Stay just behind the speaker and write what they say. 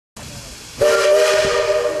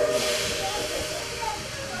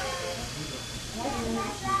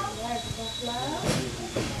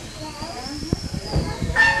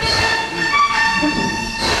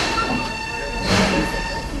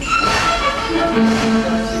Well,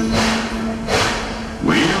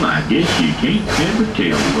 I guess you can't ever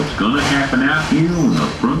tell what's gonna happen out here on the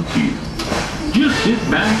frontier. Just sit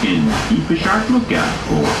back and keep a sharp lookout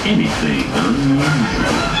for anything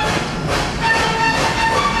unusual.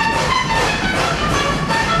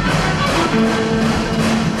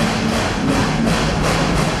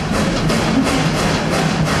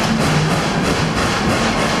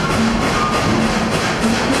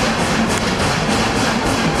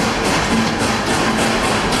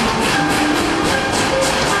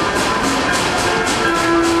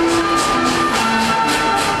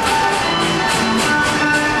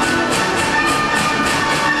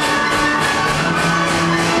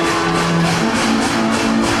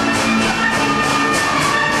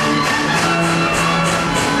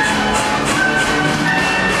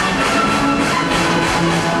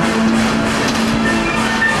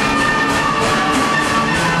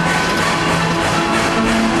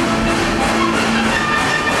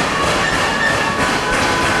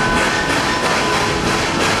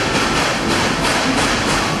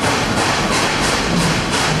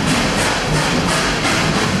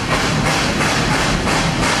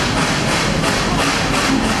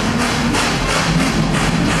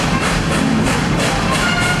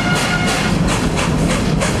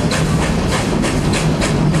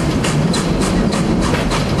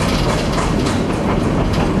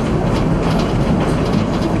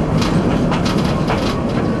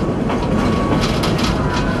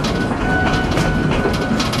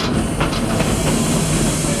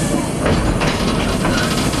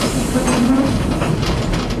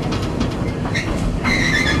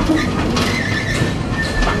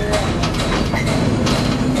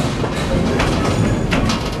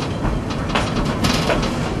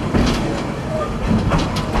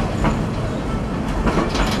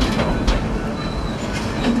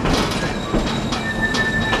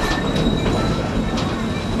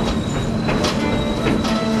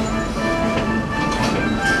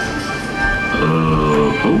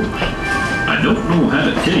 Folks, I don't know how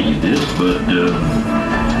to tell you this, but,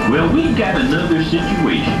 well, we got another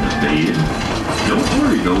situation ahead. Don't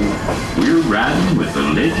worry, though. We're riding with the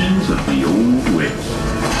legends of the Old West.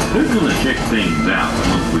 They're gonna check things out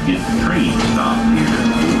once we get the train stopped here.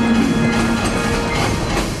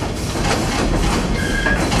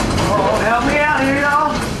 Oh, help me out here,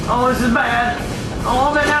 y'all. Oh, this is bad.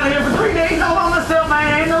 Oh, I've been out here for 3 days all by myself,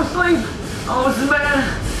 man. Ain't no sleep. Oh, this is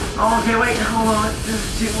bad. Oh, okay, wait, hold on.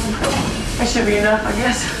 That should be enough, I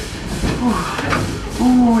guess.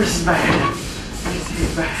 Ooh, this is bad. This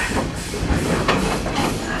is bad.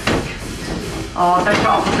 Oh, thank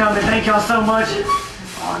y'all for coming. Thank y'all so much.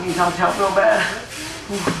 Oh, I need y'all's help real bad.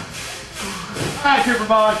 Alright, Trooper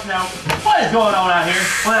Boss, now, what is going on out here?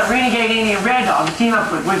 Well, Renegade Indian Red Dog team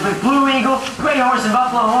up with Blue Eagle, Grey Horse, and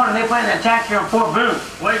Buffalo Horn, and they plan to attack here on Fort Boone.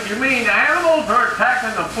 Wait, you mean the animals are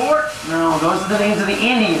attacking the fort? No, those are the names of the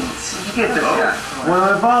Indians. You get this guy.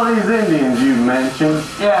 Well, if all these Indians you mentioned.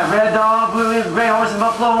 Yeah, Red Dog, Blue Eagle, Grey Horse, and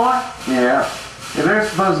Buffalo Horn. Yeah. If they're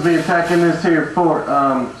supposed to be attacking this here fort,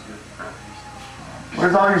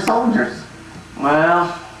 where's all your soldiers? Well,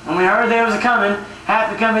 when we heard they was a-coming, half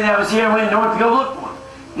the company that was here went north to go look for them.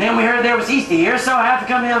 And then we heard there was east of here, so half the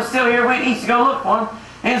company that was still here went east to go look for them.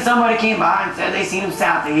 And somebody came by and said they seen them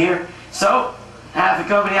south of here. So, half the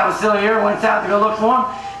company that was still here went south to go look for them.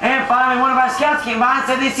 And finally one of our scouts came by and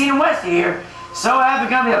said they seen them west of here. So half the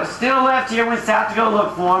company that was still left here went south to go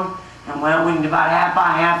look for them. And well, we can divide half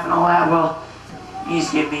by half and all that. Well, you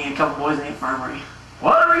just give me a couple boys in the infirmary.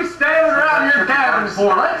 What are we standing around your cabin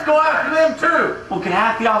for? Let's go after them too. Well, can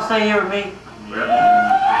half of y'all stay here with me?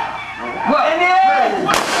 What? Indians!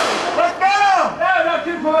 Let's go! Yeah, we got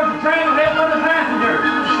 2 boards of train and hit one of the passengers.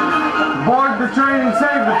 Board the train and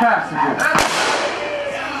save the passengers.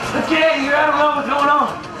 Let's get out of here. I don't know what's going on.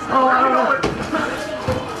 Oh, I don't know.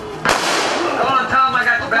 Go on, Tom, I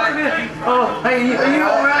got your back. Oh, hey, are you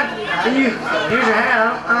all right? Here's your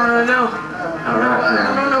hat. I don't really know. I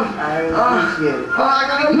don't know. Oh, I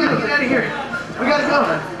gotta get out of here. We gotta go.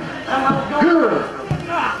 I don't know what's going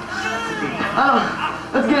on.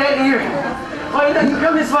 Let's get out of here. Oh, you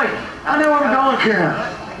come this way. I know where we're going.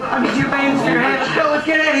 I'll get you a bandage to your head. Let's go. Let's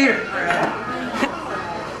get out of here.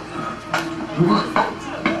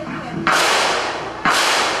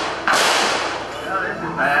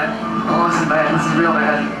 Oh, this is bad. This is real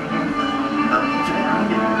bad.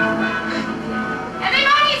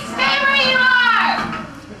 Everybody stay where you are!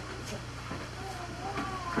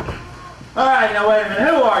 Alright, now wait a minute.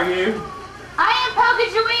 Who are you? I am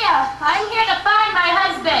Pocahontas. I'm here to find my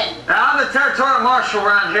husband. Now, I'm the territorial marshal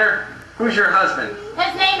around here. Who's your husband?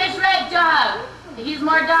 His name is Red Dog. He's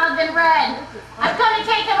more dog than red. I've come to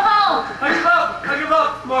take him home. What's up,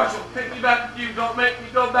 Marshal, take me back to you. Don't make me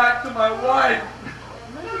go back to my wife.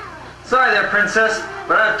 Sorry there, Princess,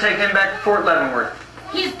 but I've taken him back to Fort Leavenworth.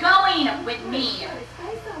 He's going with me.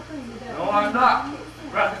 No, I'm not.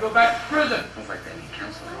 I'd rather go back to prison. Sounds like they need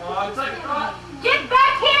counseling. Oh, take it on. Get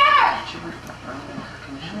back here!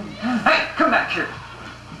 Hey, come back here.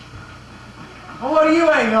 Well, what are you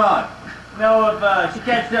waiting on? Know if she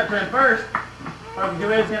catches up to him first, or if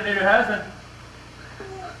Joanne's gonna need her husband.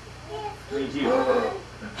 Means you.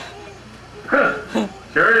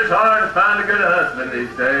 Sure is hard to find a good husband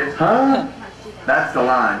these days. Huh? That's the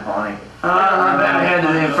line, Bonnie. I better head to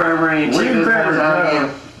the infirmary and check We those better boys out go.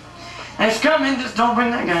 again. It's coming, just don't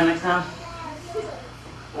bring that guy next time.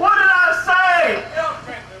 What did I say?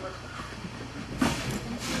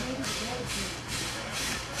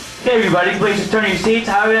 Hey everybody, please just turn your seats.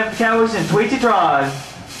 Highway after Cowboys and tweetsie tribe.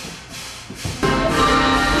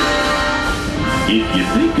 If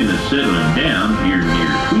you're thinking of settling down here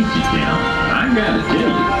near Tweetsie Town, I gotta tell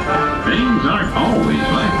you, things aren't always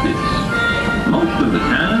like this. Most of the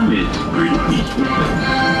time, it's a pretty peaceful place.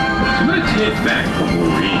 So let's head back